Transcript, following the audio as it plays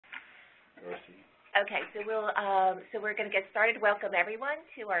Dorothy. Okay, so we're going to get started. Welcome everyone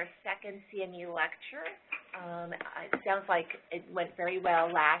to our second CMU lecture. It sounds like it went very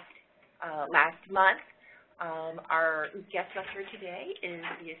well last month. Our guest lecturer today is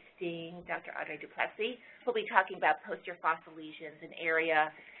the esteemed Dr. Adré du Plessis, who'll be talking about posterior fossa lesions, an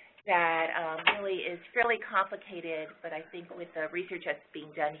area that really is fairly complicated, but I think with the research that's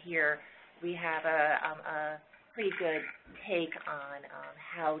being done here, we have a pretty good take on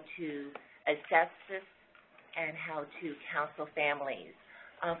how to assess this and how to counsel families.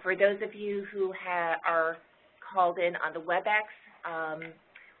 For those of you who are called in on the WebEx,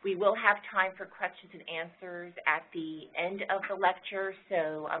 we will have time for questions and answers at the end of the lecture.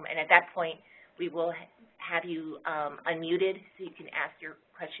 So, and at that point, we will have you unmuted so you can ask your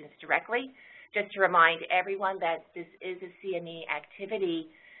questions directly. Just to remind everyone that this is a CME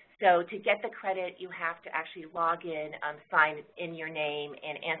activity. So to get the credit, you have to actually log in, sign in your name,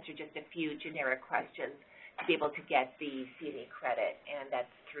 and answer just a few generic questions to be able to get the CME credit, and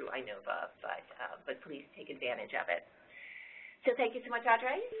that's through INOVA, but please take advantage of it. So thank you so much,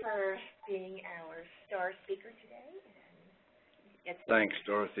 Adré, for being our star speaker today. Thanks,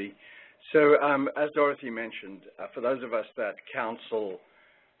 Dorothy. So as Dorothy mentioned, for those of us that counsel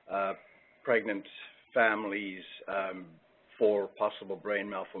pregnant families for possible brain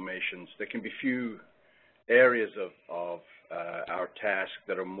malformations, there can be few areas of our task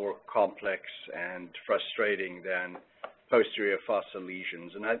that are more complex and frustrating than posterior fossa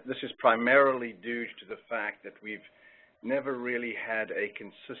lesions. And this is primarily due to the fact that we've never really had a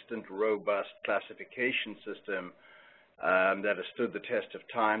consistent, robust classification system that has stood the test of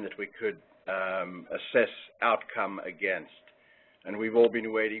time that we could assess outcome against. And we've all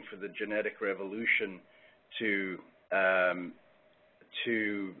been waiting for the genetic revolution to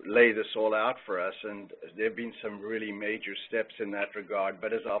lay this all out for us, and there have been some really major steps in that regard,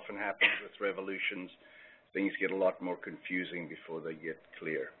 but as often happens with revolutions, things get a lot more confusing before they get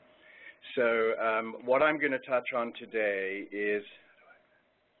clear. So what I'm going to touch on today is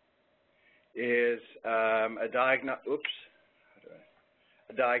a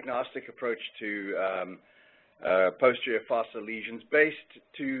diagnostic approach to posterior fossa lesions based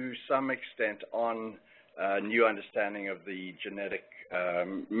to some extent on new understanding of the genetic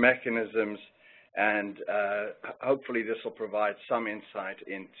mechanisms, and hopefully this will provide some insight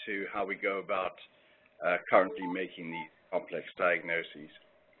into how we go about currently making these complex diagnoses.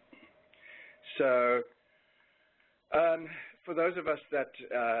 So for those of us that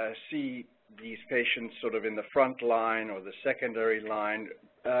see these patients sort of in the front line or the secondary line,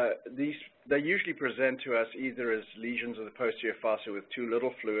 they usually present to us either as lesions of the posterior fossa with too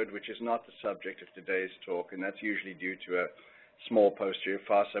little fluid, which is not the subject of today's talk, and that's usually due to a small posterior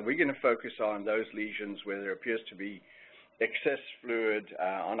fossa. We're going to focus on those lesions where there appears to be excess fluid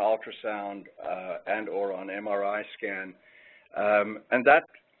on ultrasound and or on MRI scan, and that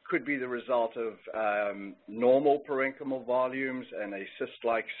could be the result of normal parenchymal volumes and a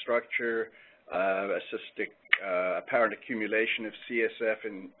cyst-like structure, a cystic apparent accumulation of CSF,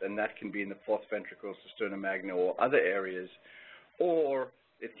 and that can be in the fourth ventricle, cisterna magna, or other areas, or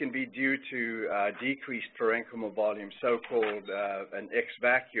it can be due to decreased parenchymal volume, so-called an ex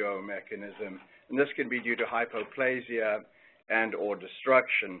vacuo mechanism, and this can be due to hypoplasia and or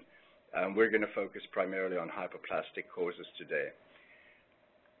destruction. We're going to focus primarily on hypoplastic causes today.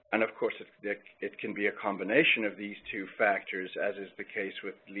 And of course, it can be a combination of these two factors, as is the case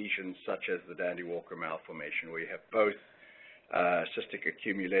with lesions such as the Dandy-Walker malformation, where you have both cystic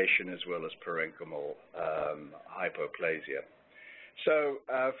accumulation as well as parenchymal hypoplasia. So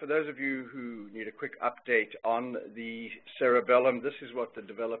for those of you who need a quick update on the cerebellum, this is what the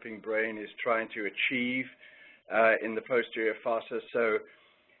developing brain is trying to achieve in the posterior fossa. So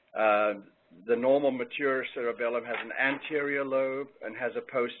the normal mature cerebellum has an anterior lobe and has a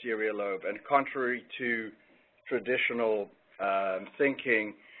posterior lobe. And contrary to traditional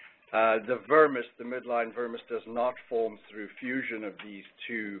thinking, the vermis, the midline vermis, does not form through fusion of these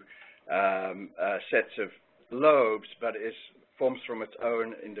two sets of lobes, but forms from its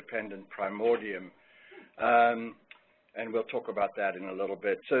own independent primordium. And we'll talk about that in a little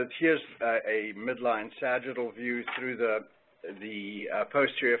bit. So here's a midline sagittal view through the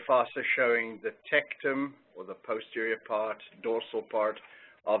posterior fossa, showing the tectum, or the posterior part, dorsal part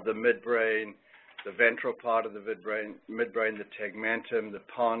of the midbrain, the ventral part of the midbrain, the tegmentum, the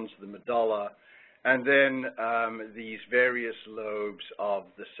pons, the medulla, and then these various lobes of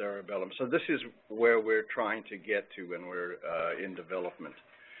the cerebellum. So this is where we're trying to get to when we're in development.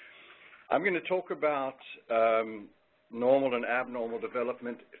 I'm going to talk about normal and abnormal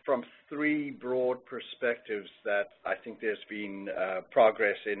development from three broad perspectives that I think there's been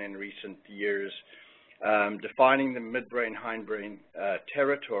progress in recent years. Defining the midbrain, hindbrain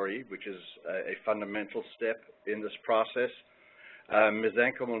territory, which is a fundamental step in this process,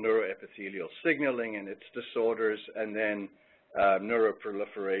 mesenchymal neuroepithelial signaling and its disorders, and then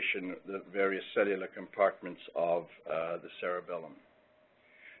neuroproliferation, the various cellular compartments of the cerebellum.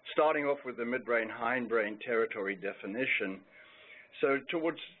 Starting off with the midbrain, hindbrain territory definition, so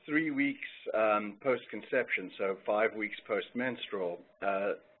towards 3 weeks post-conception, so 5 weeks post-menstrual,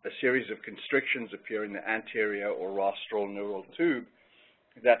 a series of constrictions appear in the anterior or rostral neural tube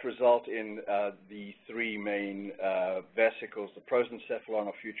that result in the three main vesicles, the prosencephalon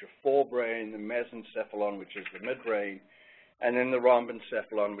or future forebrain, the mesencephalon, which is the midbrain, and then the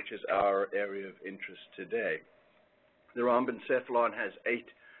rhombencephalon, which is our area of interest today. The rhombencephalon has 8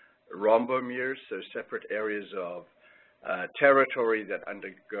 rhombomeres, so separate areas of territory that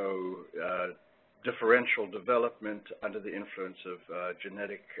undergo differential development under the influence of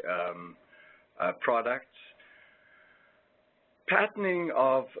genetic products. Patterning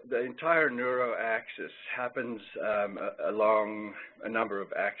of the entire neuroaxis happens along a number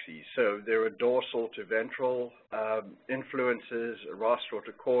of axes. So there are dorsal to ventral influences, rostral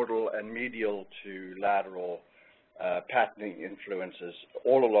to caudal, and medial to lateral patterning influences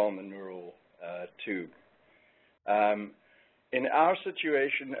all along the neural tube. In our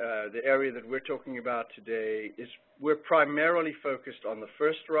situation, the area that we're talking about today is we're primarily focused on the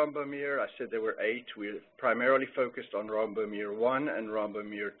first rhombomere. I said there were 8. We're primarily focused on rhombomere 1 and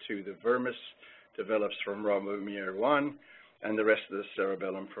rhombomere 2. The vermis develops from rhombomere 1 and the rest of the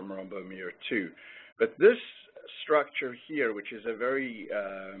cerebellum from rhombomere 2. But this structure here, which is a very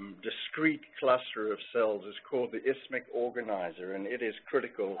discrete cluster of cells, is called the isthmic organizer, and it is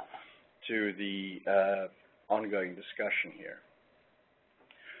critical to the ongoing discussion here.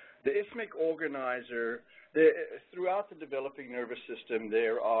 The isthmic organizer, throughout the developing nervous system,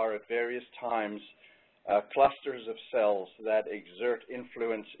 there are at various times clusters of cells that exert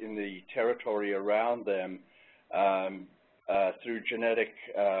influence in the territory around them through genetic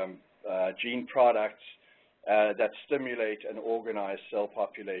gene products that stimulate and organize cell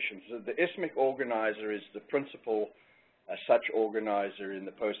populations. So the isthmic organizer is the principal such organizer in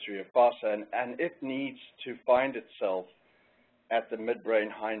the posterior fossa, and it needs to find itself at the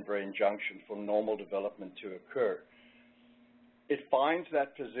midbrain-hindbrain junction for normal development to occur. It finds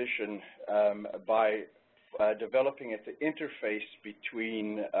that position by developing at the interface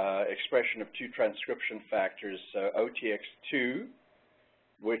between expression of 2 transcription factors, so OTX2,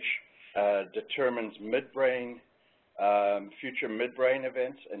 which determines midbrain, future midbrain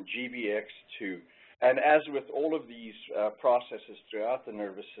events, and GBX2. And as with all of these processes throughout the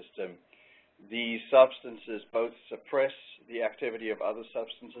nervous system, these substances both suppress the activity of other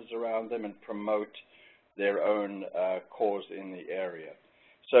substances around them and promote their own cause in the area.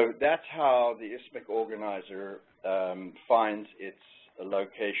 So that's how the isthmic organizer finds its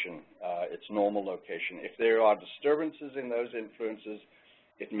location, its normal location. If there are disturbances in those influences,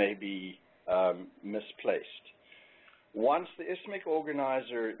 it may be misplaced. Once the isthmic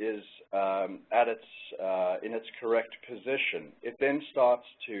organizer is in its correct position, it then starts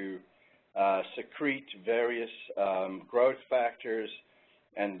to secrete various growth factors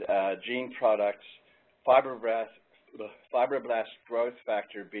and gene products, fibroblast growth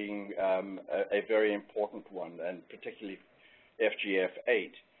factor being a very important one, and particularly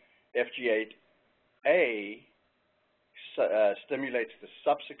FGF8. FGF8A stimulates the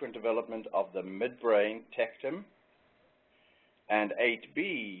subsequent development of the midbrain tectum, and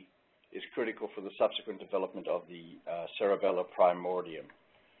 8B is critical for the subsequent development of the cerebellar primordium.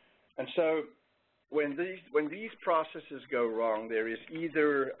 And so when these processes go wrong, there is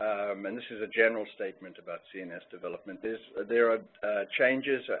either, and this is a general statement about CNS development, there are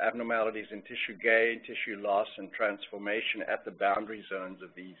changes or abnormalities in tissue gain, tissue loss, and transformation at the boundary zones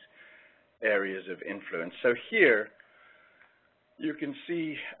of these areas of influence. So here you can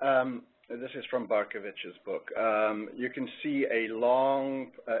see, this is from Barkovich's book, you can see a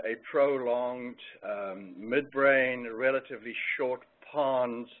prolonged midbrain, relatively short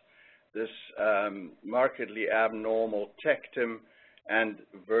pons, this markedly abnormal tectum, and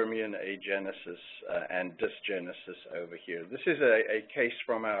vermian agenesis and dysgenesis over here. This is a case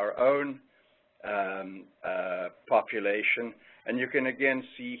from our own population, and you can again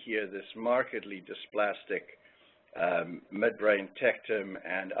see here this markedly dysplastic midbrain tectum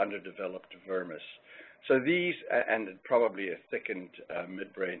and underdeveloped vermis. So these, and probably a thickened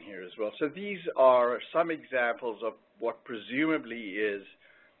midbrain here as well. So these are some examples of what presumably is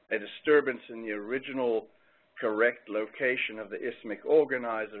a disturbance in the original correct location of the isthmic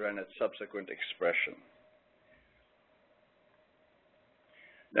organizer and its subsequent expression.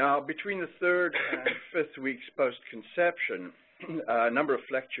 Now, between the 3rd and 5th weeks post-conception, a number of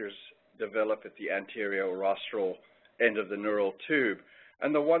flexures develop at the anterior rostral end of the neural tube.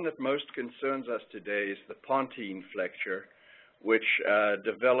 And the one that most concerns us today is the pontine flexure, which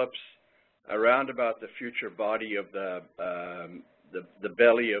develops around about the future body of the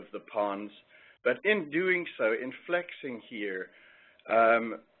belly of the pons. But in doing so, in flexing here,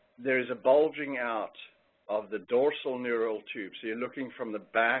 there is a bulging out of the dorsal neural tube. So you're looking from the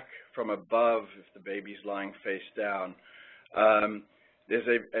back, from above, if the baby's lying face down. There's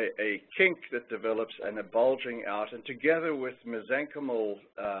a kink that develops and a bulging out, and together with mesenchymal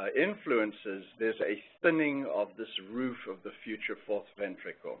influences, there's a thinning of this roof of the future fourth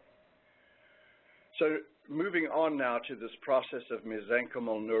ventricle. So moving on now to this process of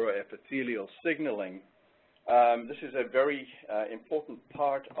mesenchymal neuroepithelial signaling, this is a very important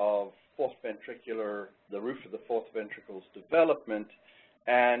part of the roof of the fourth ventricle's development,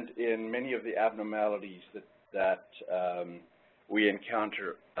 and in many of the abnormalities that we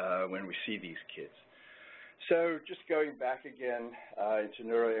encounter when we see these kids. So just going back again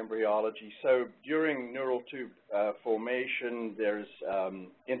into neuroembryology. So during neural tube formation, there's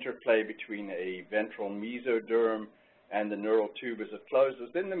interplay between a ventral mesoderm and the neural tube as it closes.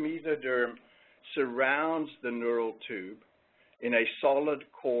 Then the mesoderm surrounds the neural tube in a solid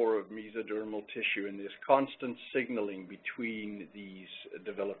core of mesodermal tissue, and there's constant signaling between these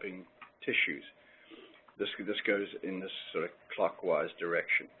developing tissues. This goes in this sort of clockwise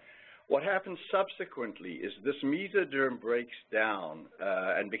direction. What happens subsequently is this mesoderm breaks down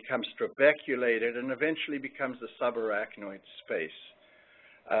and becomes trabeculated and eventually becomes the subarachnoid space.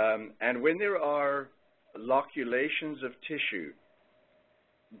 And when there are loculations of tissue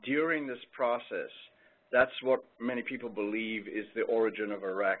during this process, that's what many people believe is the origin of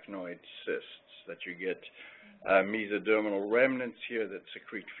arachnoid cysts, that you get mesodermal remnants here that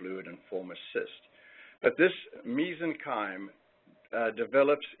secrete fluid and form a cyst. But this mesenchyme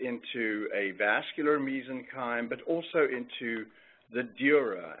develops into a vascular mesenchyme, but also into the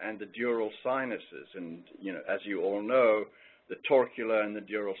dura and the dural sinuses. And, you know, as you all know, the torcula and the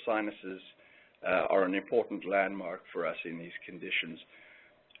dural sinuses are an important landmark for us in these conditions.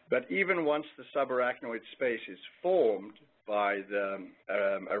 But even once the subarachnoid space is formed by the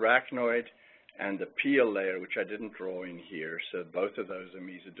arachnoid and the peel layer, which I didn't draw in here, so both of those are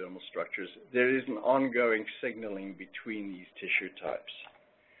mesodermal structures, there is an ongoing signaling between these tissue types.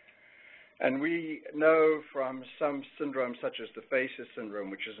 And we know from some syndromes such as the Fetus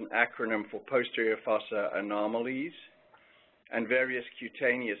syndrome, which is an acronym for posterior fossa anomalies, and various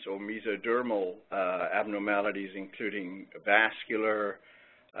cutaneous or mesodermal abnormalities, including vascular,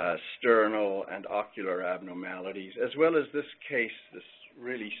 sternal, and ocular abnormalities, as well as this case, this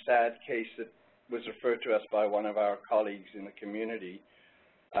really sad case that was referred to us by one of our colleagues in the community,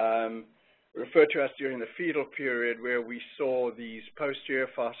 referred to us during the fetal period, where we saw these posterior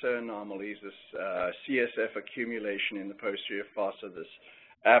fossa anomalies, this CSF accumulation in the posterior fossa, this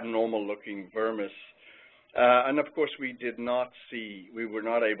abnormal-looking vermis. And of course, we were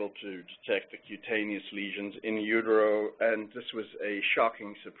not able to detect the cutaneous lesions in utero, and this was a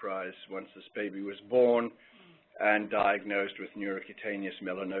shocking surprise once this baby was born and diagnosed with neurocutaneous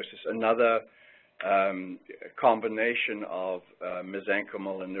melanosis, another combination of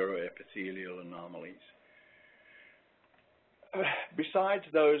mesenchymal and neuroepithelial anomalies. Besides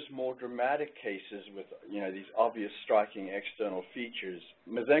those more dramatic cases with, these obvious striking external features,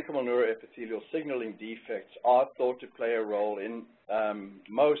 mesenchymal neuroepithelial signaling defects are thought to play a role in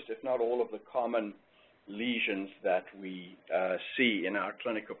most, if not all, of the common lesions that we see in our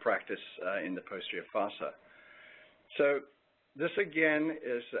clinical practice in the posterior fossa. So this again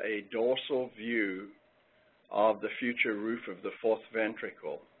is a dorsal view of the future roof of the fourth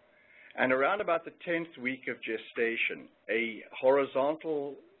ventricle. And around about the 10th week of gestation, a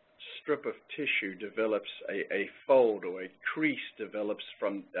horizontal strip of tissue develops, a fold or a crease develops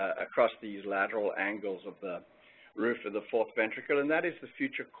from across these lateral angles of the roof of the fourth ventricle, and that is the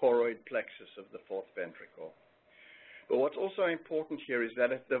future choroid plexus of the fourth ventricle. But what's also important here is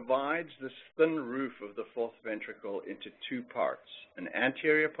that it divides this thin roof of the fourth ventricle into two parts, an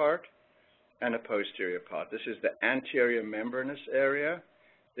anterior part and a posterior part. This is the anterior membranous area.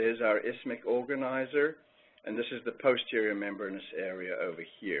 There's our isthmic organizer, and this is the posterior membranous area over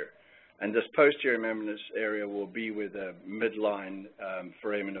here. And this posterior membranous area will be where the midline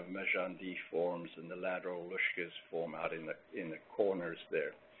foramen of Magendie forms and the lateral Luschkas form out in the corners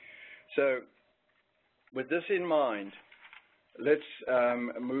there. So with this in mind, let's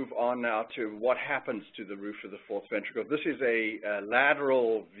move on now to what happens to the roof of the fourth ventricle. This is a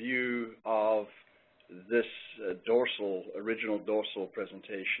lateral view of this original dorsal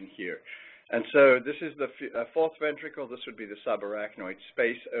presentation here. And so this is the fourth ventricle. This would be the subarachnoid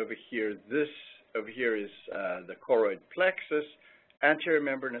space over here. This over here is the choroid plexus, anterior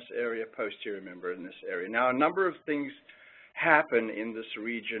membranous area, posterior membranous area. Now, a number of things happen in this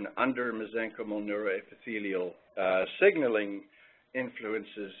region under mesenchymal neuroepithelial signaling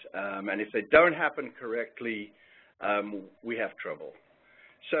influences, and if they don't happen correctly, we have trouble.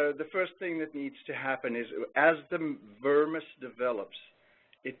 So the first thing that needs to happen is as the vermis develops,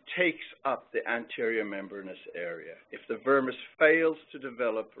 it takes up the anterior membranous area. If the vermis fails to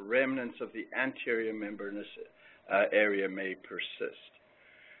develop, remnants of the anterior membranous area may persist.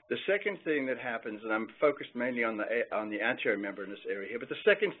 The second thing that happens, and I'm focused mainly on the anterior membranous area here, but the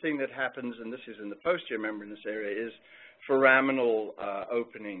second thing that happens, and this is in the posterior membranous area, is foraminal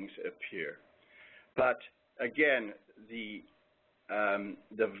openings appear. But again, the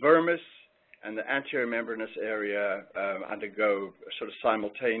vermis and the anterior membranous area undergo sort of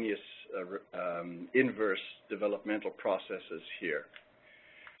simultaneous inverse developmental processes here.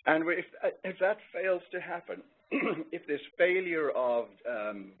 And if that fails to happen, if there's failure of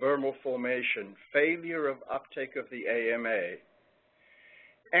vermal formation, failure of uptake of the AMA,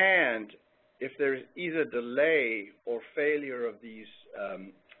 and if there's either delay or failure of these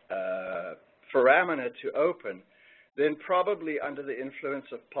foramina to open, then probably under the influence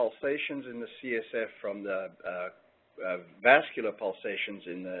of pulsations in the CSF from the vascular pulsations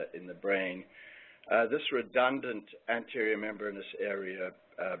in the brain, this redundant anterior membranous area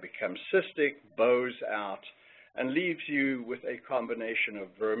becomes cystic, bows out, and leaves you with a combination of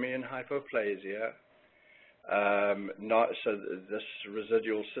vermian hypoplasia, so this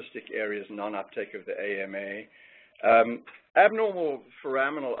residual cystic area is non-uptake of the AMA. Abnormal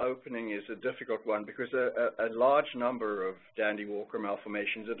foraminal opening is a difficult one because a large number of Dandy-Walker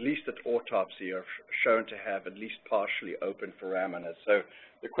malformations, at least at autopsy, are shown to have at least partially open foramina. So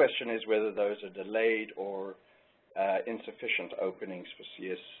the question is whether those are delayed or insufficient openings for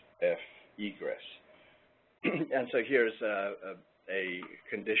CSF egress. And so here's a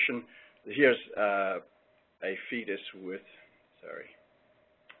condition. Here's a fetus with,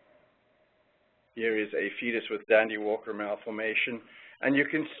 Here is a fetus with Dandy-Walker malformation, and you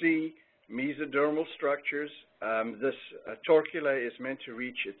can see mesodermal structures. This torcula is meant to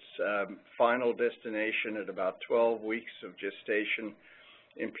reach its final destination at about 12 weeks of gestation,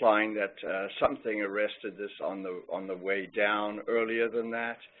 implying that something arrested this on the way down earlier than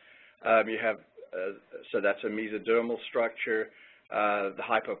that. You have so that's a mesodermal structure, the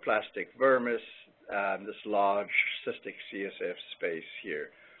hypoplastic vermis, this large cystic CSF space here.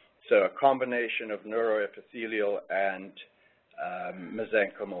 So a combination of neuroepithelial and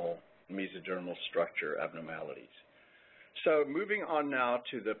mesenchymal mesodermal structure abnormalities. So moving on now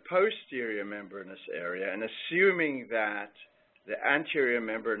to the posterior membranous area, and assuming that the anterior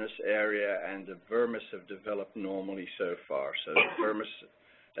membranous area and the vermis have developed normally so far, so the vermis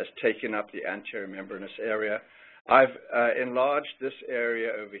has taken up the anterior membranous area, I've enlarged this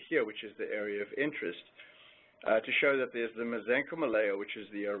area over here, which is the area of interest, to show that there's the mesenchymal layer, which is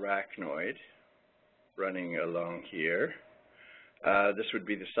the arachnoid, running along here. This would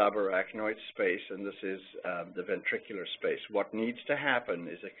be the subarachnoid space, and this is the ventricular space. What needs to happen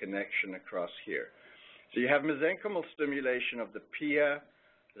is a connection across here. So you have mesenchymal stimulation of the pia,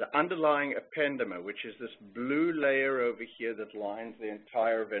 the underlying ependema, which is this blue layer over here that lines the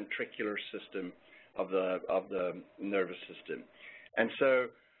entire ventricular system of the nervous system. And so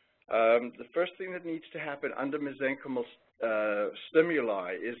the first thing that needs to happen under mesenchymal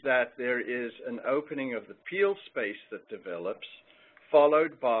stimuli is that there is an opening of the pial space that develops,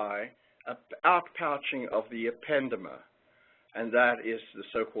 followed by an outpouching of the ependema, and that is the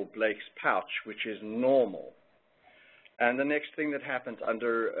so-called Blake's pouch, which is normal. And the next thing that happens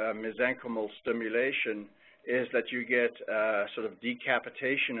under mesenchymal stimulation is that you get sort of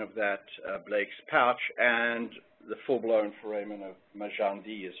decapitation of that Blake's pouch, and the full-blown foramen of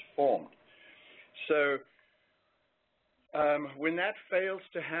Majandi is formed. So when that fails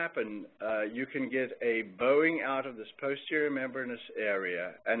to happen, you can get a bowing out of this posterior membranous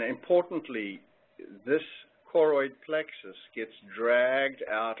area, and importantly, this choroid plexus gets dragged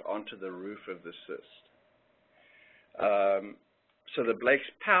out onto the roof of the cyst. So the Blake's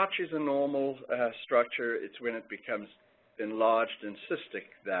pouch is a normal structure. It's when it becomes enlarged and cystic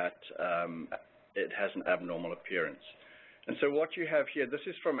that it has an abnormal appearance. And so what you have here, this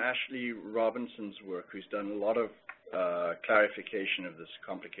is from Ashley Robinson's work, who's done a lot of clarification of this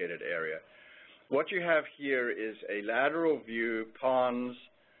complicated area. what you have here is a lateral view, pons,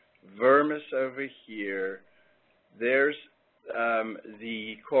 vermis over here. There's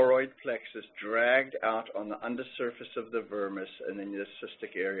the choroid plexus dragged out on the undersurface of the vermis, and then the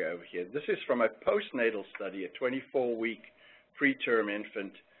cystic area over here. This is from a postnatal study, a 24-week preterm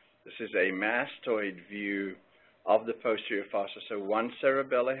infant. This is a mastoid view of the posterior fossa. So one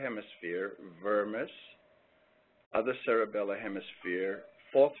cerebellar hemisphere, vermis, other cerebellar hemisphere,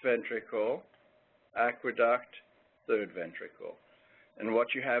 fourth ventricle, aqueduct, third ventricle. And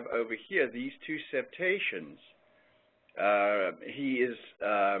what you have over here, these two septations, he is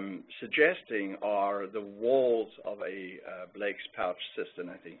suggesting are the walls of a Blake's pouch cyst, and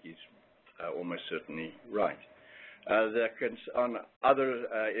I think he's almost certainly right. On other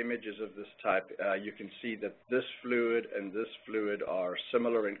images of this type, you can see that this fluid and this fluid are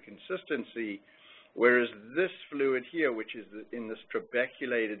similar in consistency, whereas this fluid here, which is in this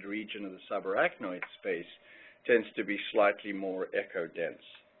trabeculated region of the subarachnoid space, tends to be slightly more echo-dense.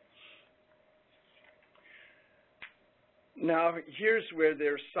 Now, here's where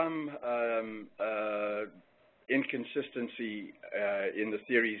there's some inconsistency in the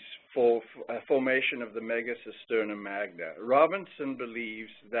theories for formation of the megacisterna magna. Robinson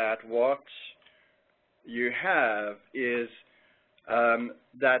believes that what you have is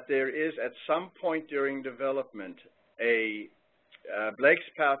that there is, at some point during development, a Blake's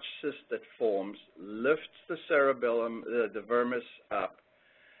pouch cyst that forms, lifts the cerebellum, the vermis up,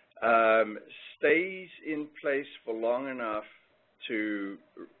 stays in place for long enough to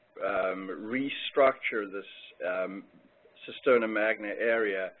restructure this cisterna magna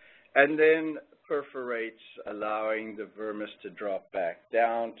area, and then perforates, allowing the vermis to drop back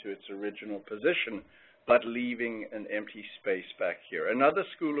down to its original position, but leaving an empty space back here. Another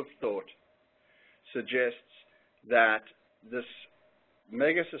school of thought suggests that this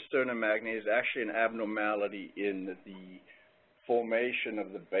megacisterna magna is actually an abnormality in the formation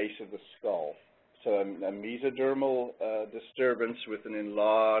of the base of the skull. So a mesodermal disturbance with an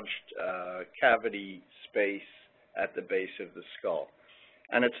enlarged cavity space at the base of the skull.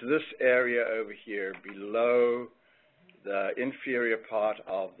 And it's this area over here below the inferior part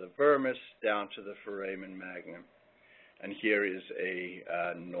of the vermis down to the foramen magnum. And here is a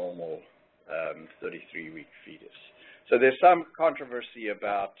normal 33-week fetus. So there's some controversy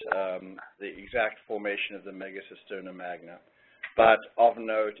about the exact formation of the megacisterna magna. But of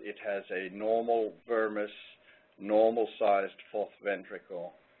note, it has a normal vermis, normal-sized fourth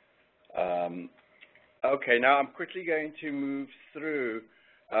ventricle. Okay, now I'm quickly going to move through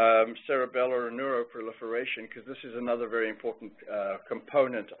cerebellar neuroproliferation, because this is another very important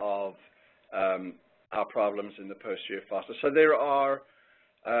component of our problems in the posterior fossa. So there are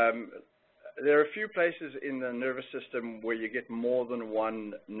a few places in the nervous system where you get more than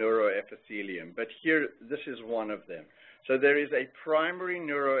one neuroepithelium, but here, this is one of them. So there is a primary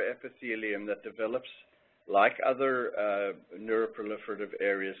neuroepithelium that develops, like other neuroproliferative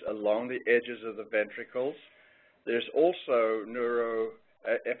areas, along the edges of the ventricles. There's also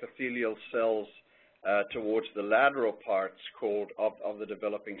neuroepithelial cells towards the lateral parts of the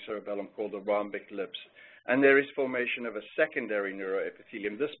developing cerebellum called the rhombic lips. And there is formation of a secondary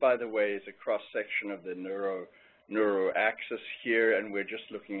neuroepithelium. This, by the way, is a cross-section of the neuroaxis here, and we're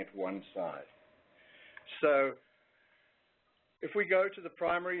just looking at one side. So if we go to the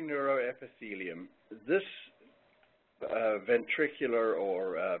primary neuroepithelium, this ventricular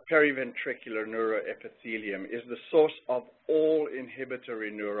or periventricular neuroepithelium is the source of all inhibitory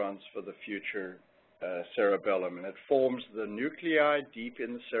neurons for the future cerebellum, and it forms the nuclei deep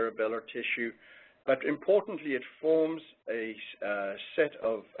in the cerebellar tissue. But importantly, it forms a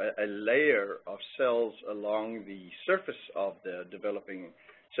layer of cells along the surface of the developing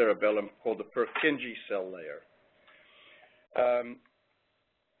cerebellum called the Purkinje cell layer.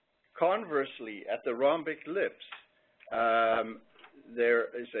 Conversely, at the rhombic lips, there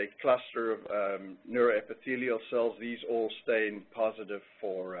is a cluster of neuroepithelial cells. These all stain positive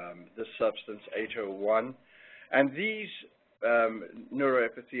for this substance, 801. And these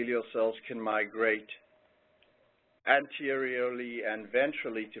neuroepithelial cells can migrate anteriorly and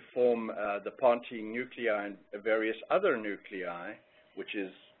ventrally to form the pontine nuclei and various other nuclei, which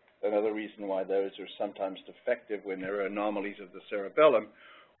is another reason why those are sometimes defective when there are anomalies of the cerebellum.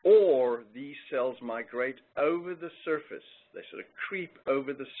 Or these cells migrate over the surface. They sort of creep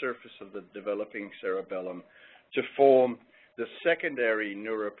over the surface of the developing cerebellum to form the secondary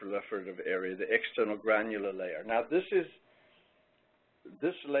neuroproliferative area, the external granular layer. Now, this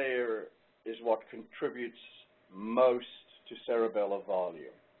layer is what contributes most to cerebellar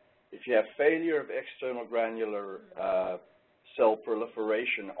volume. If you have failure of external granular cell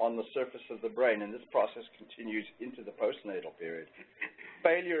proliferation on the surface of the brain, and this process continues into the postnatal period.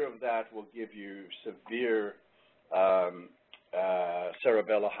 Failure of that will give you severe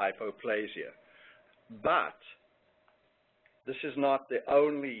cerebellar hypoplasia. But this is not the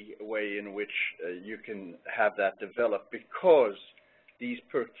only way in which you can have that develop, because these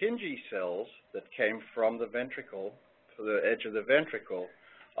Purkinje cells that came from the ventricle, to the edge of the ventricle,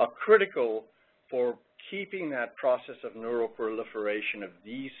 are critical for keeping that process of neural proliferation of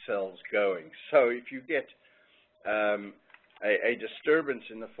these cells going. So if you get a disturbance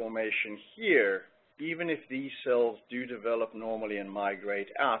in the formation here, even if these cells do develop normally and migrate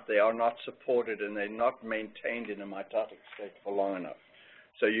out, they are not supported and they're not maintained in a mitotic state for long enough.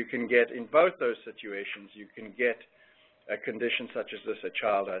 So you can get, in both those situations, you can get a condition such as this, a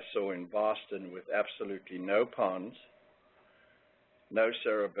child I saw in Boston with absolutely no pons, no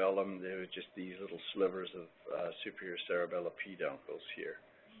cerebellum. There were just these little slivers of superior cerebellar peduncles here.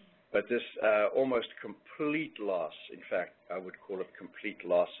 But this almost complete loss, in fact, I would call it complete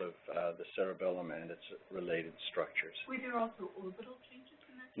loss of the cerebellum and its related structures. Were there also orbital changes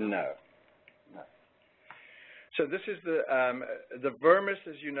in that? No, no. So this is the vermis,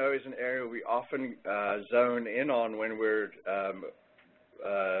 as you know, is an area we often zone in on when we're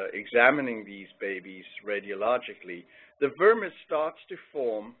examining these babies radiologically. The vermis starts to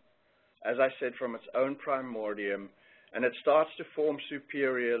form, as I said, from its own primordium, and it starts to form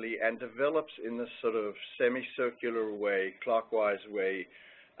superiorly and develops in this sort of semicircular way, clockwise way,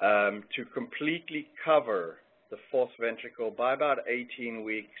 to completely cover the fourth ventricle by about 18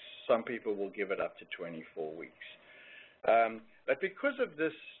 weeks. Some people will give it up to 24 weeks. But because of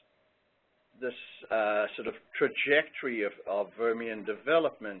this sort of trajectory of vermian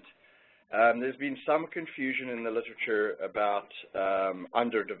development, there's been some confusion in the literature about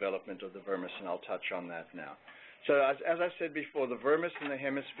underdevelopment of the vermis, and I'll touch on that now. So as I said before, the vermis and the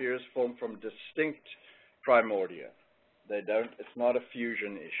hemispheres form from distinct primordia. It's not a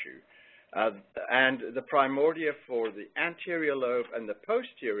fusion issue. And the primordia for the anterior lobe and the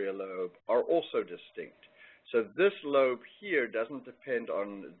posterior lobe are also distinct. So this lobe here doesn't depend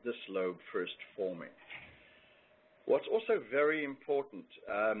on this lobe first forming. What's also very important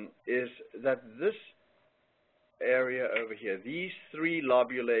is that this area over here, these three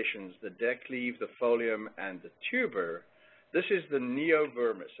lobulations, the decleve, the folium, and the tuber, this is the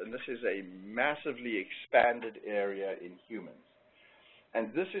neovermis, and this is a massively expanded area in humans.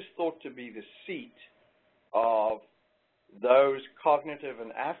 And this is thought to be the seat of those cognitive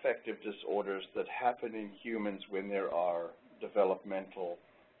and affective disorders that happen in humans when there are developmental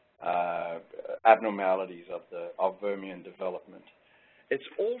abnormalities of vermian development. It's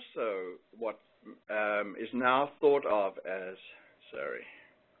also what is now thought of as,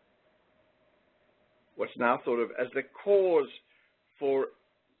 what's now thought of as the cause for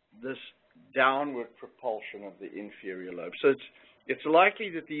this downward propulsion of the inferior lobe. So it's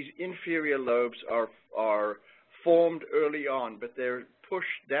likely that these inferior lobes are formed early on, but they're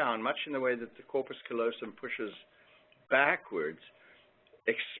pushed down, much in the way that the corpus callosum pushes backwards.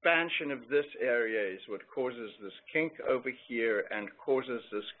 Expansion of this area is what causes this kink over here and causes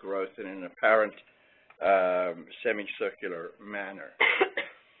this growth in an apparent semicircular manner.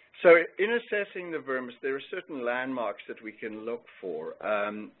 So in assessing the vermis, there are certain landmarks that we can look for.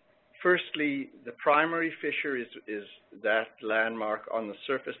 Firstly, the primary fissure is that landmark on the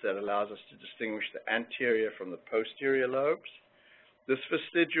surface that allows us to distinguish the anterior from the posterior lobes. This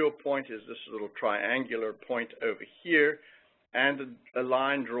vestigial point is this little triangular point over here, and a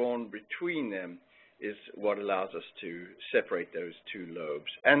line drawn between them is what allows us to separate those two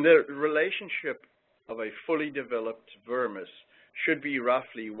lobes. And the relationship of a fully developed vermis should be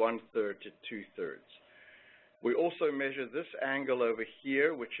roughly 1/3 to 2/3. We also measure this angle over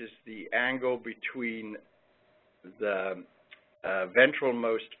here, which is the angle between the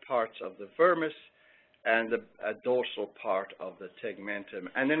ventralmost parts of the vermis and the dorsal part of the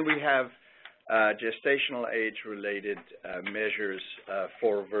tegmentum. And then we have gestational age-related measures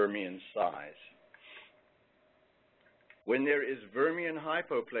for vermian size. When there is vermian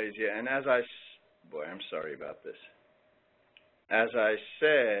hypoplasia, and I'm sorry about this. As I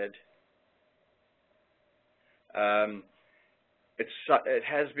said, it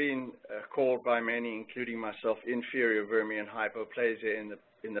has been called by many, including myself, inferior vermian hypoplasia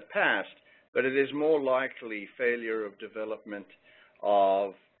in the past, but it is more likely failure of development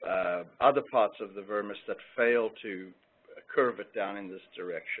of other parts of the vermis that fail to curve it down in this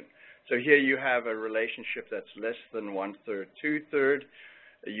direction. So here you have a relationship that's less than 1/3, 2/3.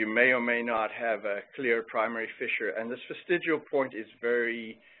 You may or may not have a clear primary fissure, and this vestigial point is a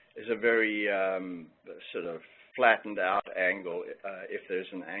very sort of flattened out angle, if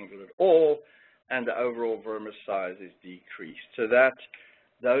there's an angle at all, and the overall vermis size is decreased. So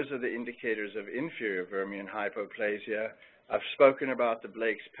those are the indicators of inferior vermian hypoplasia. I've spoken about the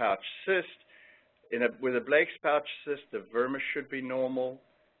Blake's pouch cyst. With a Blake's pouch cyst, the vermis should be normal.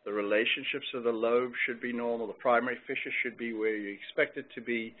 The relationships of the lobes should be normal. The primary fissure should be where you expect it to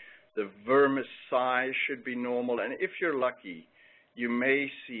be. The vermis size should be normal. And if you're lucky, you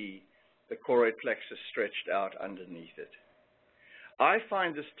may see the choroid plexus stretched out underneath it. I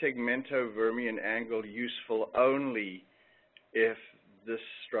find this tegmentovermian angle useful only if this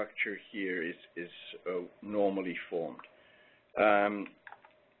structure here is normally formed. And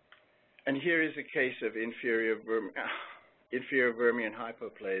here is a case of inferior vermian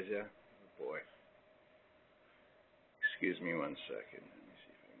hypoplasia. Oh boy. Excuse me one second. Let me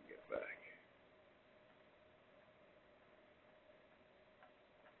see if I can get back.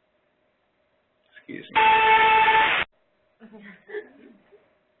 Excuse me.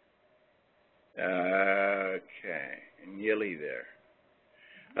 Okay, nearly there.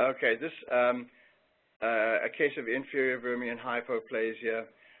 Okay, this a case of inferior vermian hypoplasia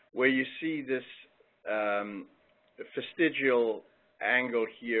where you see this fastigial angle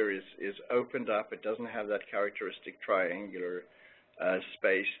here is opened up. It doesn't have that characteristic triangular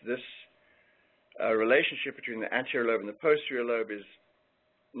space. This relationship between the anterior lobe and the posterior lobe is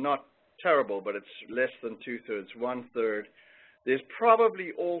not terrible, but it's less than 2/3, 1/3. There's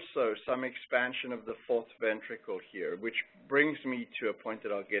probably also some expansion of the fourth ventricle here, which brings me to a point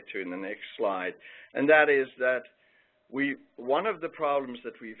that I'll get to in the next slide, and that is that one of the problems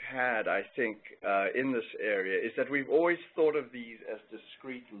that we've had, I think, in this area is that we've always thought of these as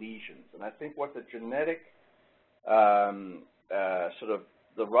discrete lesions, and I think what the genetic, sort of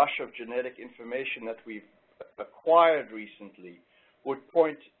the rush of genetic information that we've acquired recently would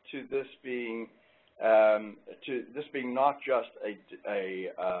point to this being not just a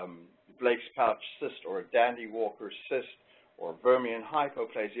Blake's pouch cyst or a Dandy-Walker cyst or vermian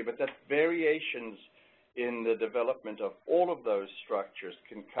hypoplasia, but that variations in the development of all of those structures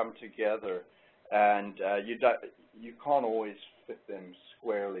can come together, and you can't always fit them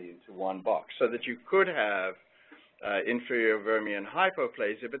squarely into one box. So that you could have inferior vermian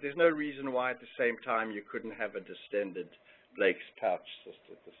hypoplasia, but there's no reason why at the same time you couldn't have a distended Blake's pouch cyst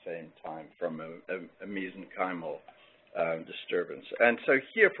at the same time from a mesenchymal disturbance. And so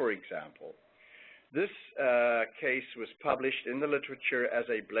here, for example, this case was published in the literature as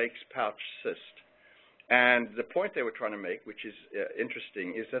a Blake's pouch cyst. And the point they were trying to make, which is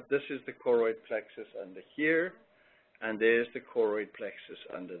interesting, is that this is the choroid plexus under here, and there's the choroid plexus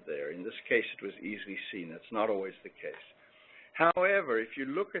under there. In this case, it was easily seen. That's not always the case. However, if you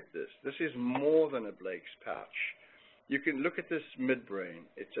look at this, this is more than a Blake's pouch. You can look at this midbrain.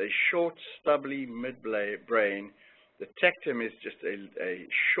 It's a short, stubbly midbrain. The tectum is just a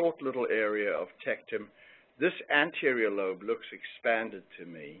short little area of tectum. This anterior lobe looks expanded to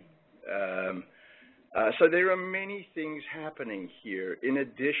me. So there are many things happening here in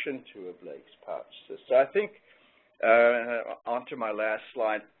addition to a Blake's pouch cyst. So I think, onto my last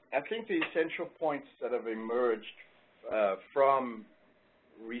slide, I think the essential points that have emerged from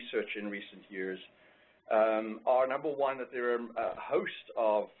research in recent years are, number one, that there are a host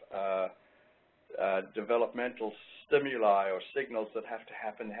of developmental stimuli or signals that have to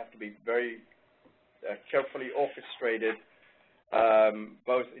happen. They have to be very carefully orchestrated,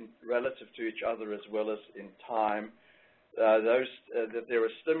 both relative to each other as well as in time. That there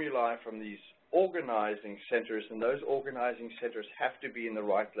are stimuli from these organizing centers, and those organizing centers have to be in the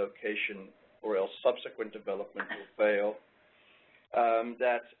right location or else subsequent development will fail.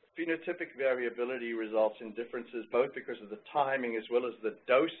 That phenotypic variability results in differences both because of the timing as well as the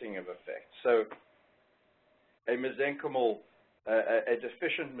dosing of effects. So a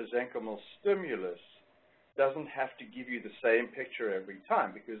deficient mesenchymal stimulus doesn't have to give you the same picture every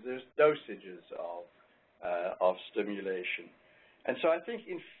time because there's dosages of stimulation. And so I think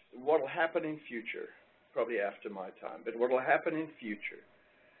what will happen in future, probably after my time, but what will happen in future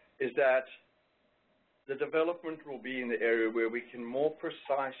is that the development will be in the area where we can more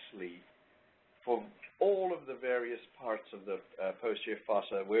precisely, for all of the various parts of the posterior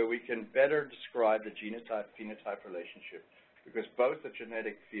fossa, where we can better describe the genotype-phenotype relationship, because both the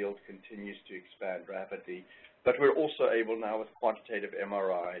genetic field continues to expand rapidly, but we're also able now with quantitative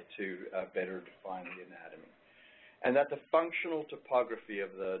MRI to better define the anatomy. And that the functional topography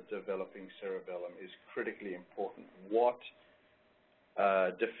of the developing cerebellum is critically important. What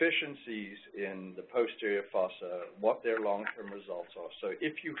deficiencies in the posterior fossa, what their long-term results are. So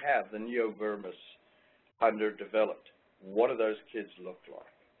if you have the neovermis underdeveloped, what do those kids look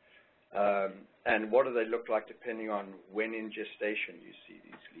like? And what do they look like depending on when in gestation you see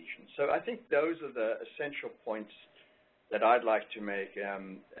these lesions. So I think those are the essential points that I'd like to make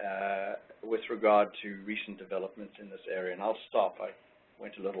with regard to recent developments in this area. And I'll stop. I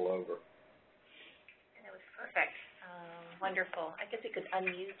went a little over. And it was perfect. Wonderful. I guess we could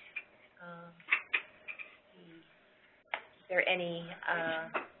unmute. Is there any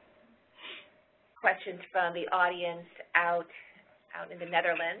questions from the audience out in the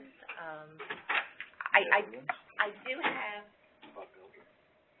Netherlands? I do have.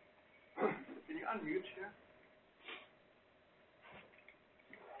 Can you unmute here?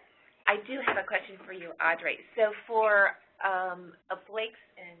 I do have a question for you, Adré. So for Blake's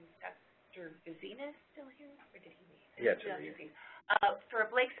and Dr. Vizina still here, or did he leave? Yeah, still here. For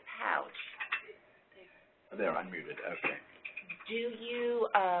Blake's pouch. They're unmuted. Okay. Do you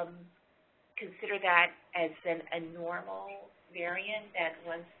consider that as a normal variant, that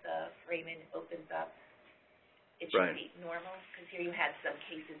once the foramen opens up, it should be normal? Because here you had some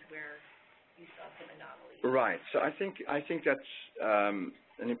cases where you saw some anomalies. Right. So I think that's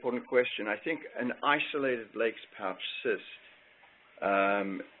an important question. I think an isolated Blake's pouch cyst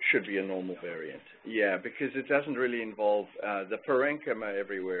should be a normal variant. Yeah, because it doesn't really involve the parenchyma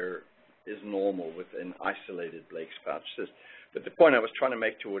everywhere is normal with an isolated Blake's pouch cyst. But the point I was trying to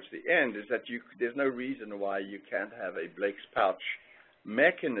make towards the end is that there's no reason why you can't have a Blake's pouch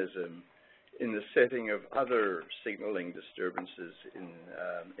mechanism in the setting of other signaling disturbances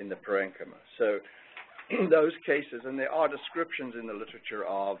in the parenchyma. So in those cases, and there are descriptions in the literature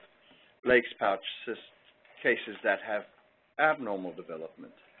of Blake's pouch cyst cases that have abnormal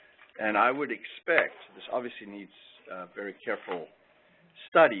development. And I would expect, this obviously needs very careful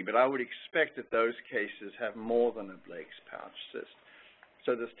study, but I would expect that those cases have more than a Blake's pouch cyst.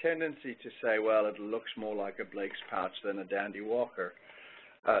 So this tendency to say, well, it looks more like a Blake's pouch than a Dandy Walker,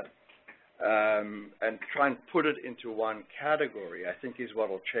 and try and put it into one category, I think is what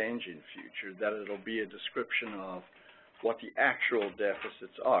will change in future, that it'll be a description of what the actual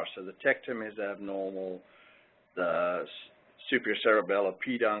deficits are. So the tectum is abnormal, the superior cerebellar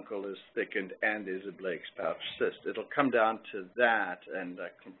peduncle is thickened and is a Blake's pouch cyst. It'll come down to that and a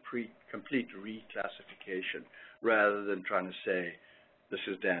complete reclassification rather than trying to say this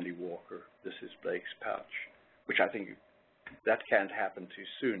is Dandy Walker, this is Blake's pouch, which I think that can't happen too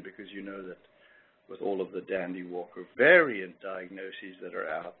soon, because you know that with all of the Dandy Walker variant diagnoses that are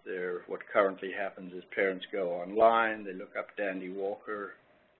out there, what currently happens is parents go online, they look up Dandy Walker,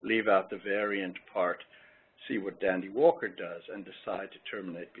 leave out the variant part, see what Dandy Walker does, and decide to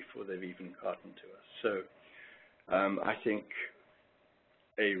terminate before they've even gotten to us. So I think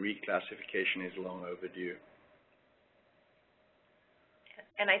a reclassification is long overdue.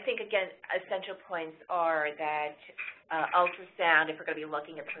 And I think, again, essential points are that ultrasound, if we're going to be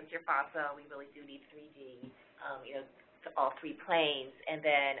looking at the posterior fossa, we really do need 3D, all three planes. And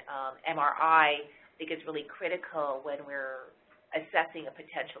then MRI, I think, is really critical when we're assessing a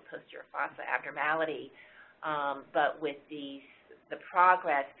potential posterior fossa abnormality. But with the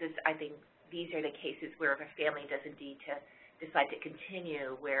progress, I think these are the cases where if a family does indeed to decide to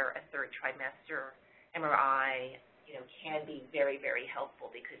continue, where a third trimester MRI, can be very, very helpful,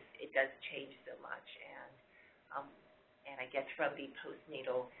 because it does change so much. And I guess from the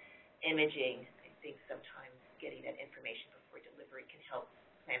postnatal imaging, I think sometimes getting that information before delivery can help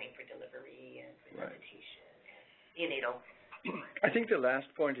planning for delivery and resuscitation and neonatal. I think the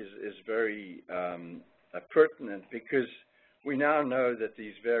last point is very pertinent, because we now know that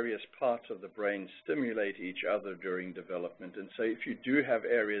these various parts of the brain stimulate each other during development. And so if you do have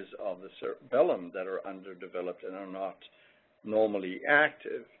areas of the cerebellum that are underdeveloped and are not normally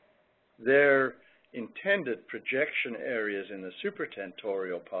active, their intended projection areas in the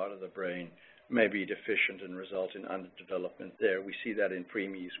supratentorial part of the brain may be deficient and result in underdevelopment there. We see that in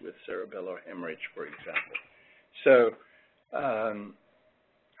preemies with cerebellar hemorrhage, for example. So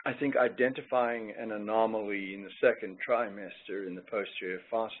I think identifying an anomaly in the second trimester in the posterior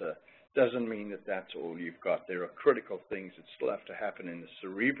fossa doesn't mean that that's all you've got. There are critical things that still have to happen in the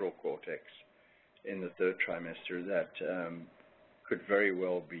cerebral cortex in the third trimester that could very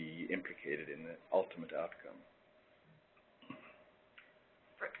well be implicated in the ultimate outcome.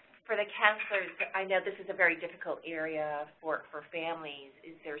 For the counselors, I know this is a very difficult area for families.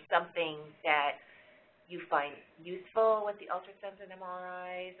 Is there something that you find useful with the ultrasounds and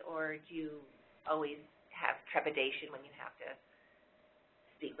MRIs, or do you always have trepidation when you have to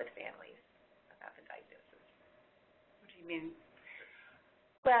speak with families about the diagnosis? What do you mean?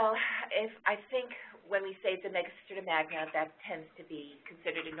 Well, I think when we say it's a megacystoid magna, that tends to be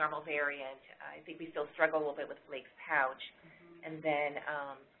considered a normal variant. I think we still struggle a little bit with Blake's pouch. And then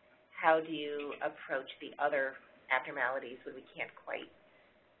how do you approach the other abnormalities when we can't quite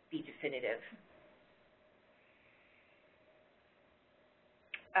be definitive?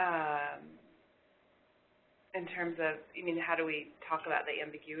 In terms of, you mean, how do we talk about the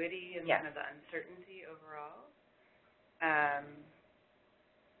ambiguity and kind of the uncertainty overall?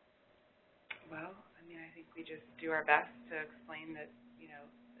 Well, I mean, I think we just do our best to explain that, you know,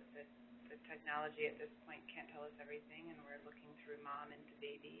 that the technology at this point can't tell us everything, and we're looking through mom into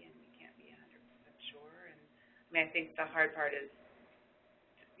baby, and we can't be 100% sure. And I mean, I think the hard part is,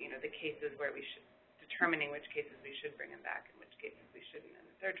 you know, the cases where we should, determining which cases we should bring them back and which cases we shouldn't in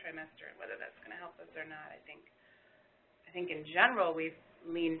the third trimester, and whether that's going to help us or not. I think in general we've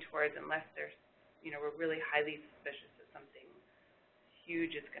leaned towards, unless there's, you know, we're really highly suspicious that something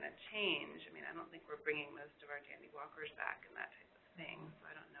huge is going to change. I mean, I don't think we're bringing most of our Tandy Walkers back and that type of thing. So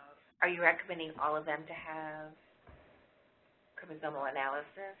I don't know. Are you recommending all of them to have chromosomal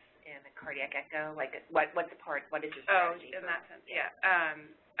analysis and a cardiac echo? Like, what's the part? What is your strategy? Oh, in that sense, yeah.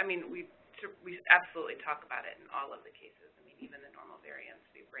 I mean, we absolutely talk about it in all of the cases. I mean, even the normal variants,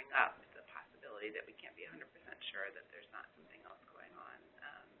 we bring up the possibility that we can't be 100% sure that there's not something else going on.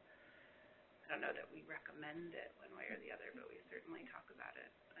 I don't know that we recommend it one way or the other, but we certainly talk about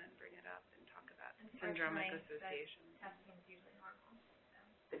it and bring it up and talk about syndromic associations. Testing is usually normal. So.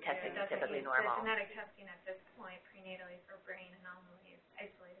 The testing is typically normal. The genetic testing at this point, prenatally for brain anomalies,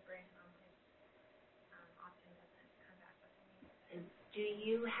 isolated brain anomalies, often doesn't come back with anything. Do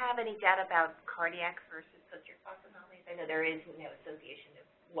you have any data about cardiac versus posterior fossa anomalies? I know there is, you know, association of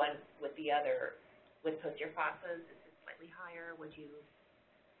one with the other. With posterior fossas, is it slightly higher? Would you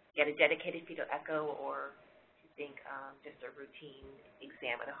get a dedicated fetal echo, or do you think just a routine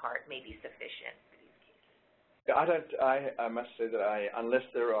exam of the heart may be sufficient for these cases? Yeah, I must say that unless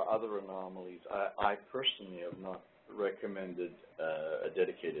there are other anomalies, I personally have not recommended a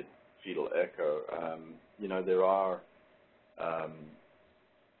dedicated fetal echo. You know, there are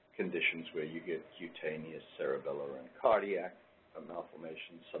conditions where you get cutaneous, cerebellar, and cardiac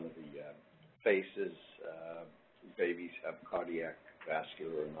malformations. Some of the faces, babies have cardiac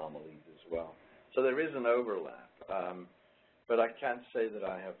vascular anomalies as well. So there is an overlap. But I can't say that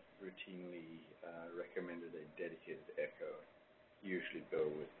I have routinely recommended a dedicated echo. Usually go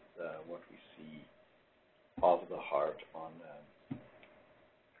with what we see of the heart on the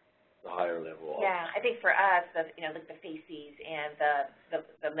higher level. Yeah, I think for us, you know, like the facies and the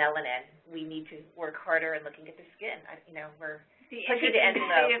melanin, we need to work harder in looking at the skin. You know, we're pushing the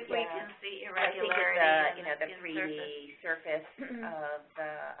envelope. If we can see irregularity, I think it's the 3D surface of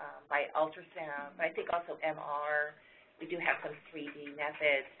the by ultrasound, but I think also MR. We do have some 3D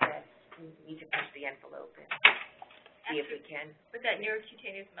methods that we need to push the envelope and see if we can. With that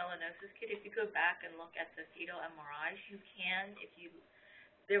neurocutaneous melanosis kit, if you go back and look at the fetal MRIs, you can, she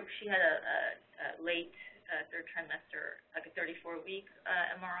had a late third trimester, like a 34-week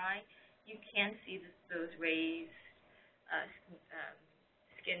MRI, you can see those raised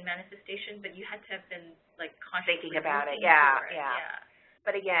skin manifestation, but you had to have been like consciously thinking about it. Yeah.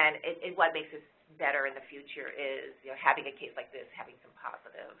 But again, what makes us better in the future is, you know, having a case like this, having some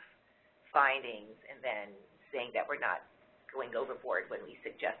positive findings, and then saying that we're not going overboard when we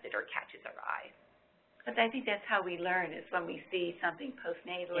suggest it or catches our eye. But I think that's how we learn, is when we see something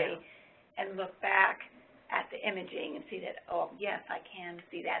postnatally and look back at the imaging and see that, oh, yes, I can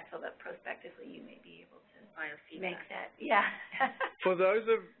see that, so that prospectively you may be able to make that. Yeah. For those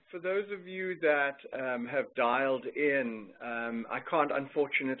of you that have dialed in, I can't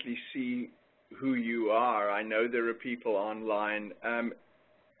unfortunately see who you are. I know there are people online.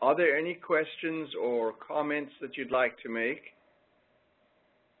 Are there any questions or comments that you'd like to make?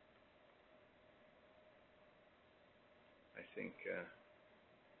 I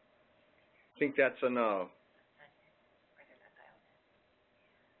think that's a no.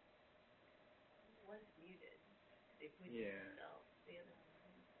 Yeah.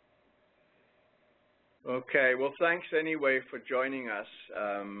 Okay. Well, thanks anyway for joining us.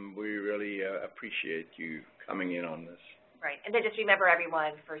 We really appreciate you coming in on this. Right. And then just remember,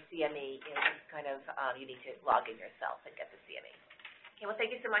 everyone, for CME, it's kind of, you need to log in yourself and get the CME. Okay. Well,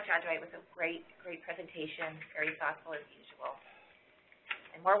 thank you so much, Adré. It was a great presentation, very thoughtful as usual.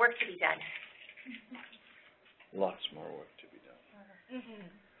 And more work to be done. Lots more work to be done. Mm-hmm.